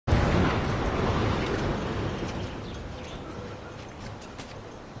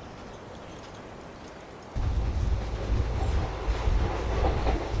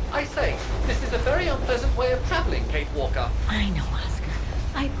unpleasant way of traveling, Kate Walker. I know, Oscar.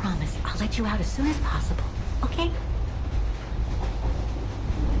 I promise I'll let you out as soon as possible, okay?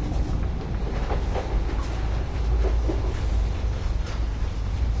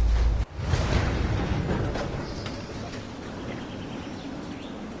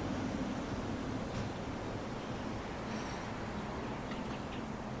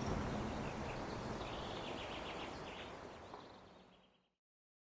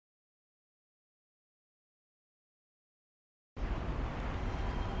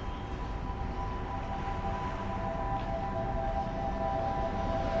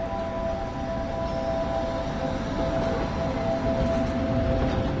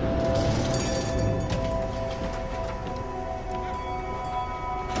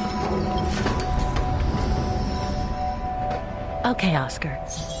 Okay, Oscar.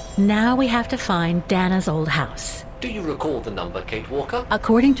 Now we have to find Dana's old house. Do you recall the number, Kate Walker?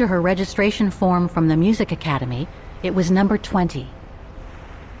 According to her registration form from the Music Academy, it was number 20.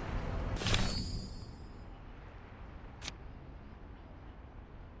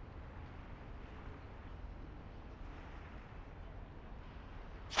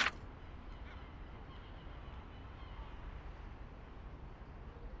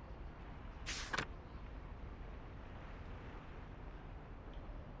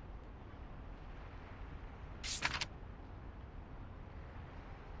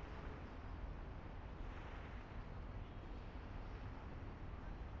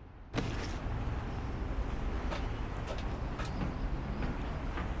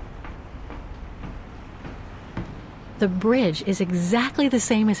 The bridge is exactly the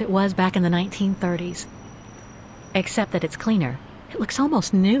same as it was back in the 1930s. Except that it's cleaner. It looks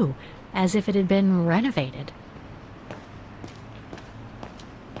almost new, as if it had been renovated.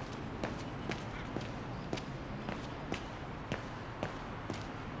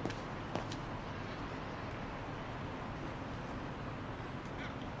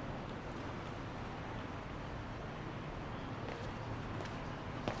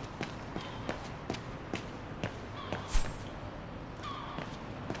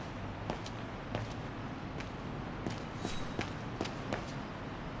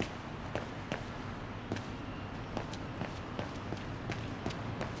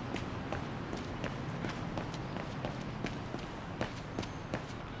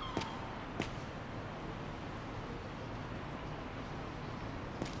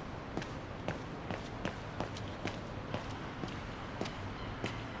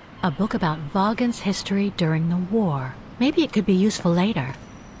 A book about Vaughan's history during the war. Maybe it could be useful later.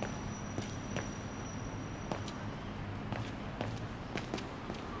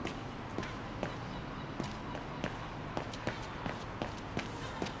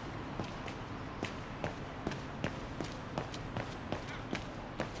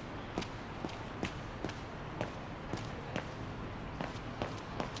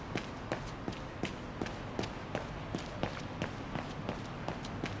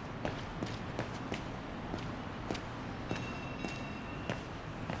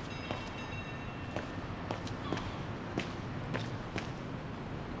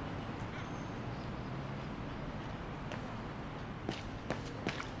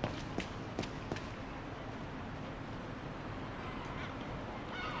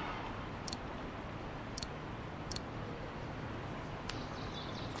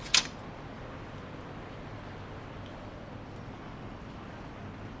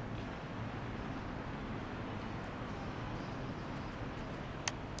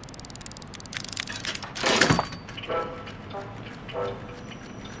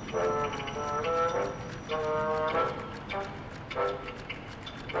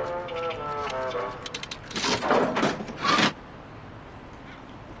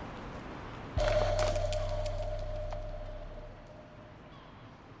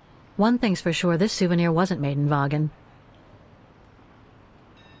 One thing's for sure, this souvenir wasn't made in Vaughan.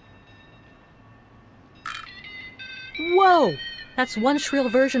 Whoa! That's one shrill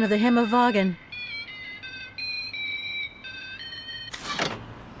version of the Hymn of Vaughan.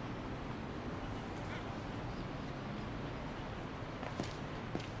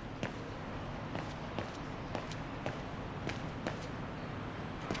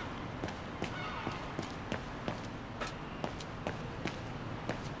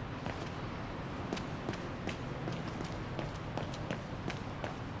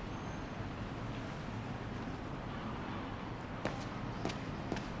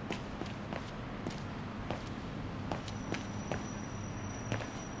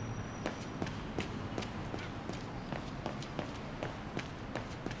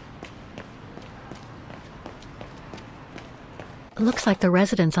 Looks like the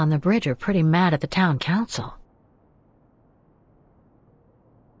residents on the bridge are pretty mad at the town council.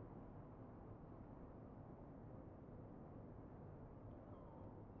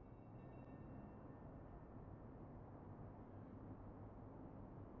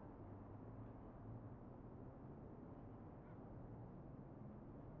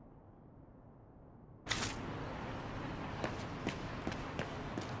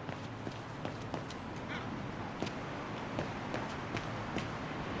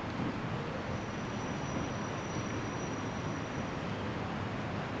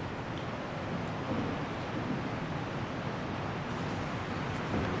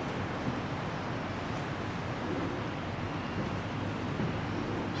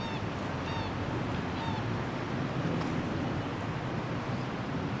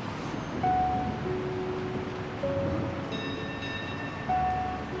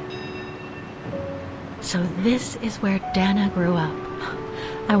 So this is where Dana grew up.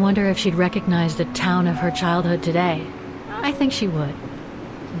 I wonder if she'd recognize the town of her childhood today. I think she would.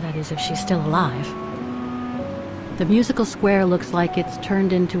 That is, if she's still alive. The musical square looks like it's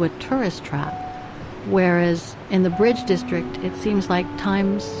turned into a tourist trap, whereas in the Bridge District, it seems like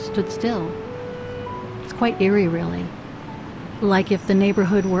time stood still. It's quite eerie, really. Like if the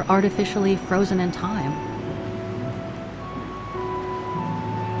neighborhood were artificially frozen in time.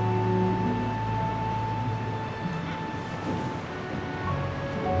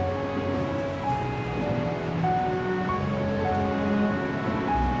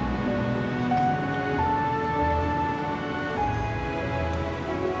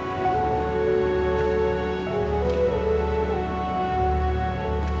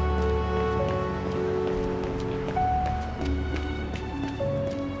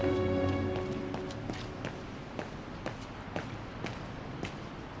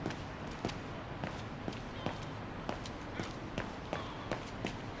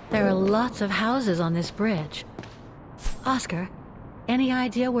 There are lots of houses on this bridge. Oscar, any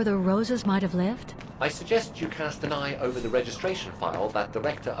idea where the Roses might have lived? I suggest you cast an eye over the registration file that the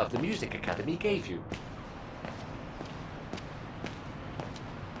rector of the Music Academy gave you.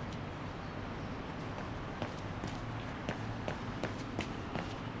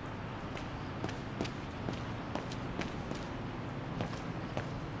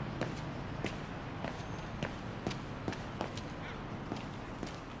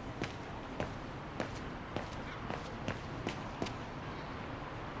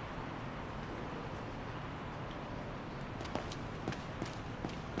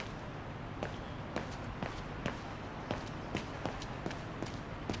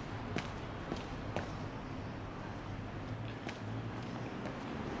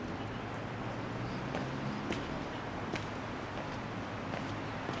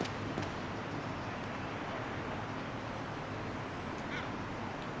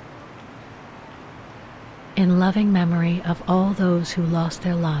 In loving memory of all those who lost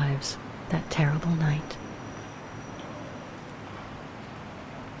their lives that terrible night.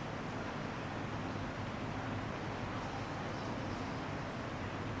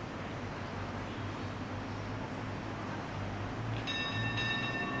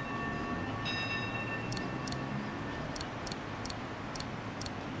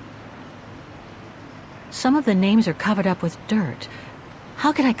 Some of the names are covered up with dirt.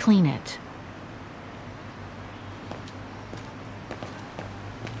 How can I clean it?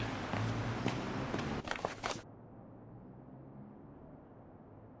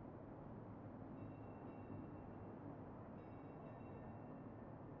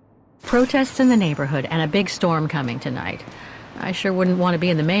 Protests in the neighborhood and a big storm coming tonight. I sure wouldn't want to be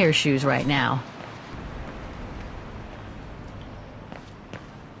in the mayor's shoes right now.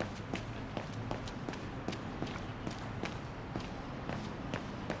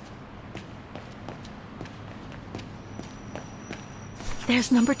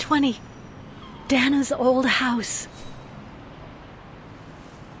 There's number 20. Dana's old house.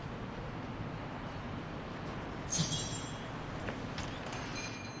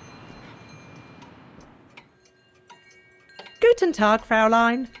 Guten Tag,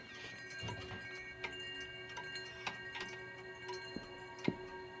 Fräulein.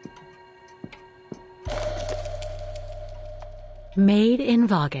 Made in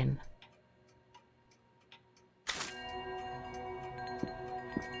Vaughan.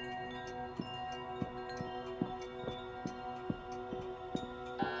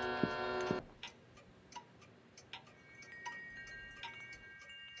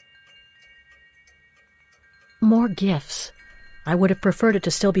 More gifts. I would have preferred it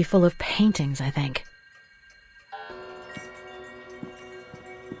to still be full of paintings, I think.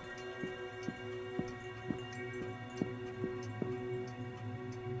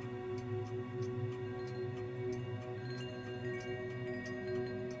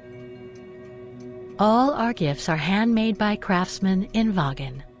 All our gifts are handmade by craftsmen in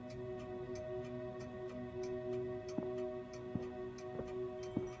Wagen.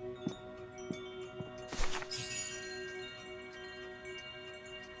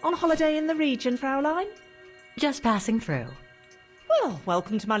 On holiday in the region, Fraulein? Just passing through. Well,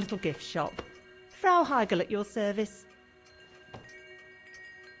 welcome to my little gift shop. Frau Heigl at your service.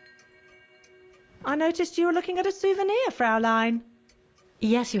 I noticed you were looking at a souvenir, Fraulein.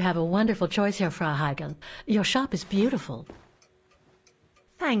 Yes, you have a wonderful choice here, Frau Heigl. Your shop is beautiful.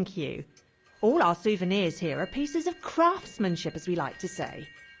 Thank you. All our souvenirs here are pieces of craftsmanship, as we like to say.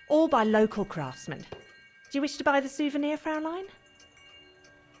 All by local craftsmen. Do you wish to buy the souvenir, Fraulein?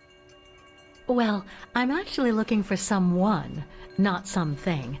 Well, I'm actually looking for someone, not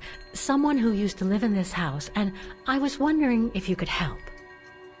something. Someone who used to live in this house, and I was wondering if you could help.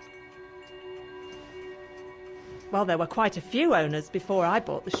 Well, there were quite a few owners before I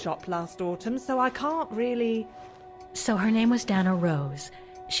bought the shop last autumn, so I can't really... So her name was Dana Rose.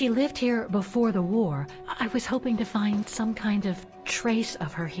 She lived here before the war. I was hoping to find some kind of trace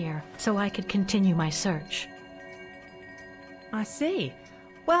of her here, so I could continue my search. I see.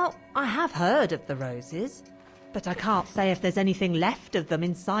 Well, I have heard of the Roses, but I can't say if there's anything left of them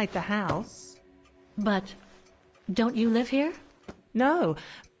inside the house. But don't you live here? No,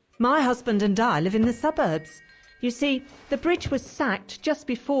 my husband and I live in the suburbs. You see, the bridge was sacked just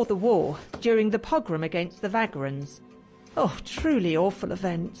before the war, during the pogrom against the Vagrants. Oh, truly awful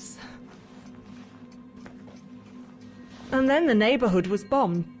events. And then the neighbourhood was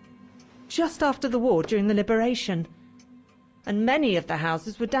bombed, just after the war during the liberation. And many of the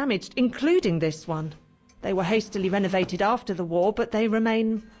houses were damaged, including this one. They were hastily renovated after the war, but they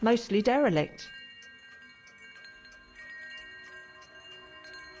remain mostly derelict.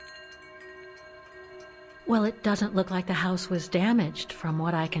 Well, it doesn't look like the house was damaged from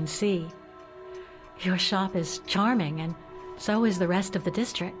what I can see. Your shop is charming, and so is the rest of the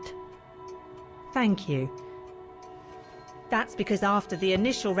district. Thank you. That's because after the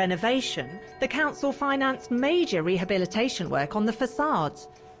initial renovation, the council financed major rehabilitation work on the facades.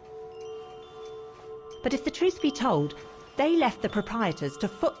 But if the truth be told, they left the proprietors to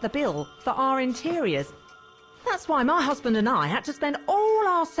foot the bill for our interiors. That's why my husband and I had to spend all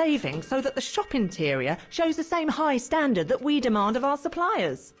our savings so that the shop interior shows the same high standard that we demand of our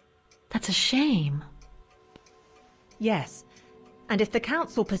suppliers. That's a shame. Yes, and if the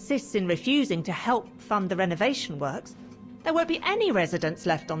council persists in refusing to help fund the renovation works, there won't be any residents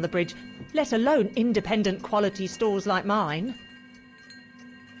left on the bridge, let alone independent quality stores like mine.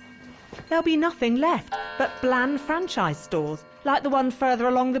 There'll be nothing left but bland franchise stores, like the one further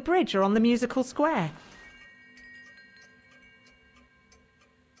along the bridge or on the musical square.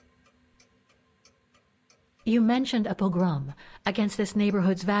 You mentioned a pogrom against this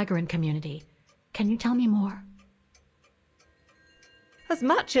neighborhood's vagrant community. Can you tell me more? As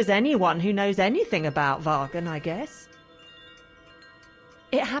much as anyone who knows anything about Wagen, I guess.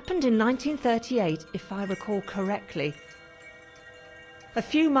 It happened in 1938, if I recall correctly. A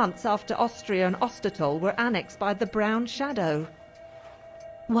few months after Austria and Ostertal were annexed by the Brown Shadow.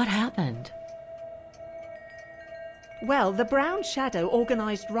 What happened? Well, the Brown Shadow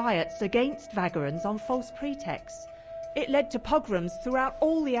organised riots against Vagrants on false pretexts. It led to pogroms throughout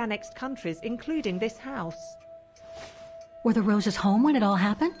all the annexed countries, including this house. Were the Roses home when it all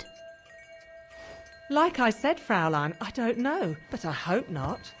happened? Like I said, Fraulein, I don't know, but I hope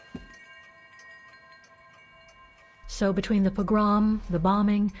not. So between the pogrom, the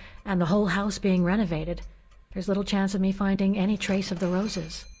bombing, and the whole house being renovated, there's little chance of me finding any trace of the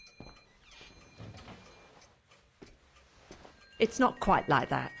Roses. It's not quite like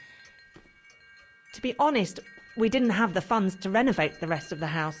that. To be honest, we didn't have the funds to renovate the rest of the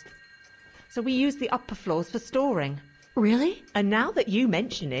house, so we used the upper floors for storing. Really? And now that you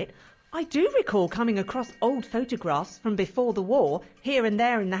mention it, I do recall coming across old photographs from before the war, here and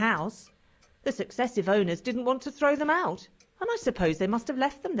there in the house. The successive owners didn't want to throw them out, and I suppose they must have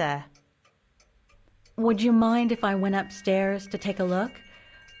left them there. Would you mind if I went upstairs to take a look?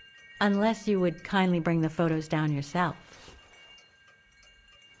 Unless you would kindly bring the photos down yourself.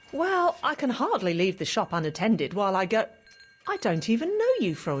 Well, I can hardly leave the shop unattended while I go... I don't even know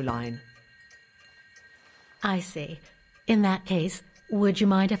you, Fräulein. I see. In that case, would you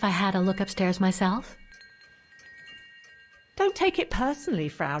mind if I had a look upstairs myself? Don't take it personally,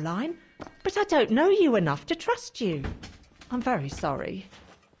 Fraulein, but I don't know you enough to trust you. I'm very sorry.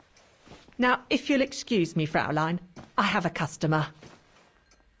 Now, if you'll excuse me, Fraulein, I have a customer.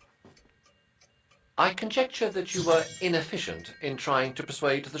 I conjecture that you were inefficient in trying to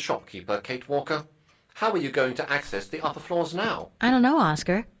persuade the shopkeeper, Kate Walker. How are you going to access the upper floors now? I don't know,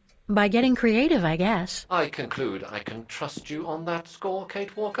 Oscar. By getting creative, I guess. I conclude I can trust you on that score,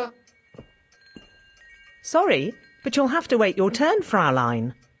 Kate Walker? Sorry, but you'll have to wait your turn,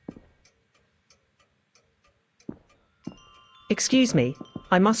 Fraulein. Excuse me,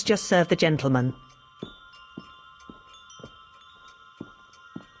 I must just serve the gentleman.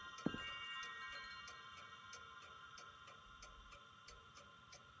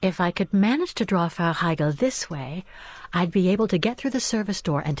 If I could manage to draw Frau Heigl this way, I'd be able to get through the service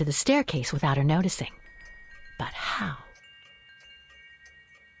door and to the staircase without her noticing. But how?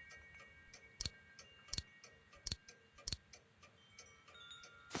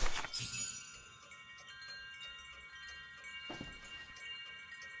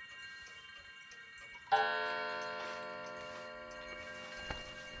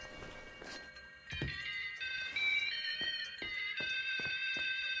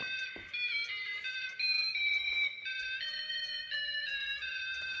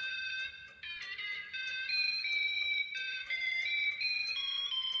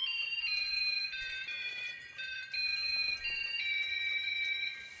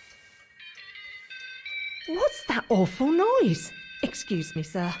 What's that awful noise? Excuse me,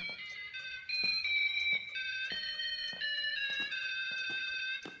 sir.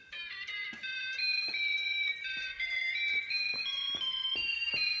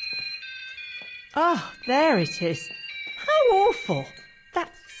 Oh, there it is. How awful.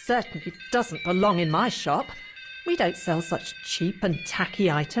 That certainly doesn't belong in my shop. We don't sell such cheap and tacky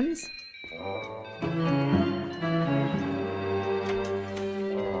items.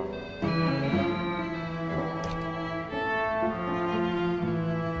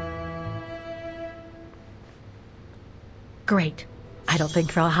 Great. I don't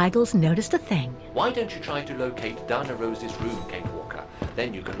think Frau Heigl's noticed a thing. Why don't you try to locate Dana Rose's room, Kate Walker?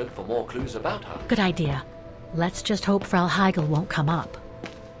 Then you can look for more clues about her. Good idea. Let's just hope Frau Heigl won't come up.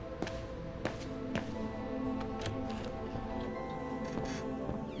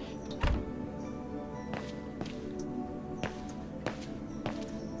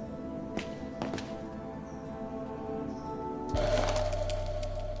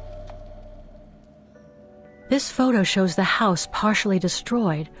 This photo shows the house partially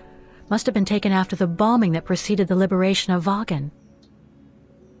destroyed. Must have been taken after the bombing that preceded the liberation of Wagen.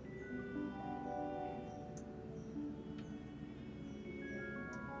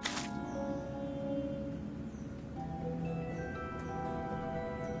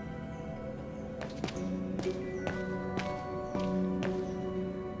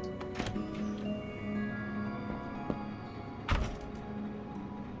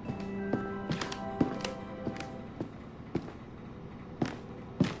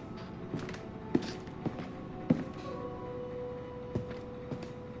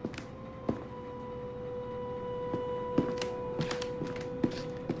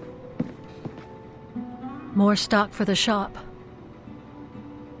 More stock for the shop.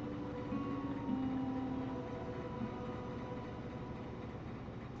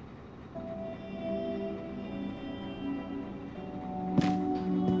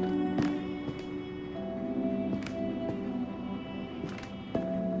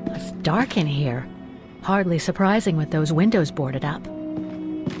 It's dark in here. Hardly surprising with those windows boarded up.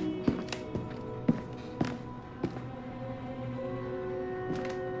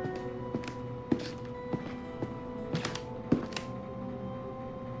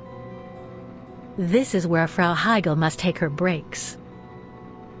 This is where Frau Heigl must take her breaks.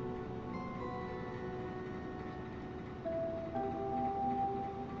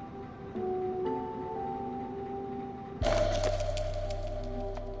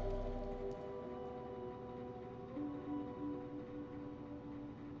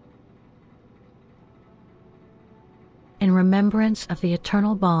 In remembrance of the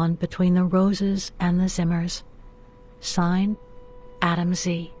eternal bond between the Roses and the Zimmers. Signed, Adam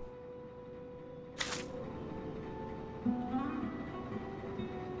Z.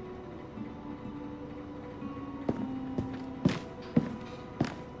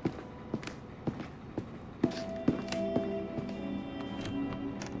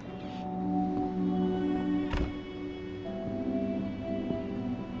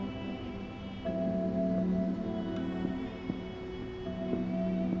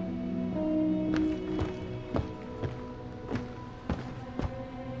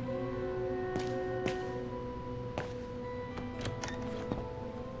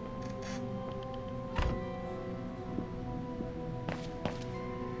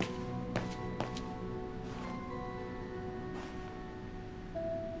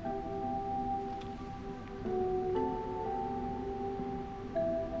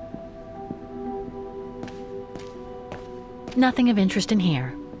 Nothing of interest in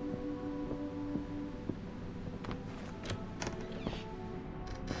here.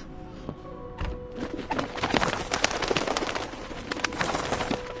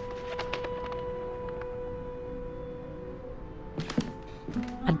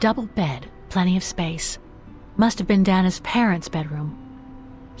 A double bed, plenty of space. Must have been Dana's parents' bedroom.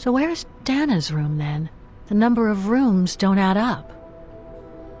 So where's Dana's room then? The number of rooms don't add up.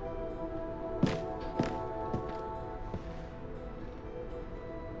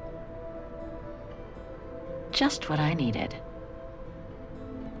 Just what I needed.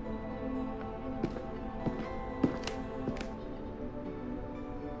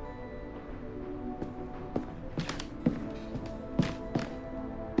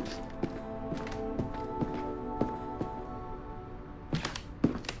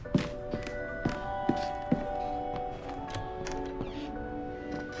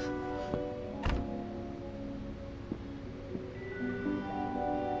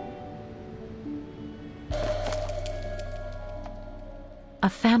 A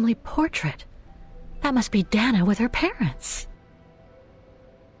family portrait. That must be Dana with her parents.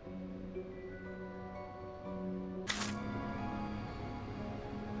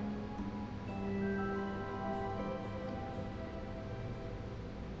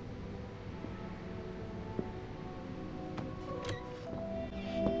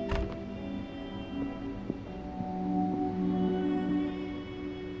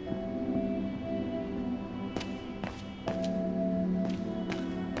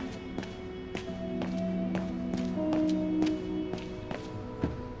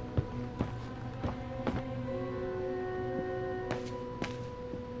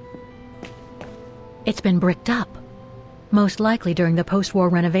 It's been bricked up, most likely during the post-war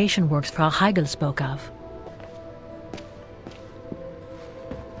renovation works Frau Heigl spoke of.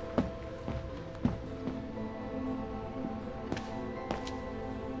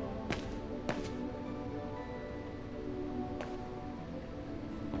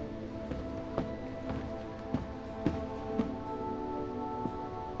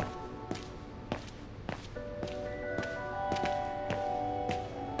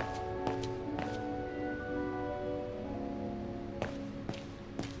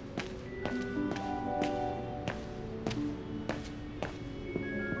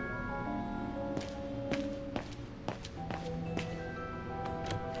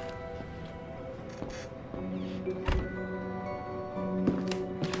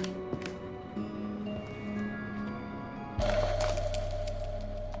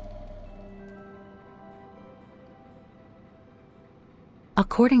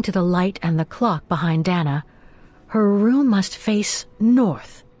 According to the light and the clock behind Dana, her room must face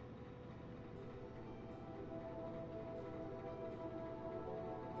north.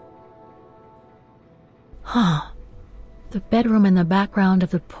 Huh. The bedroom in the background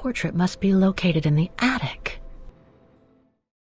of the portrait must be located in the attic.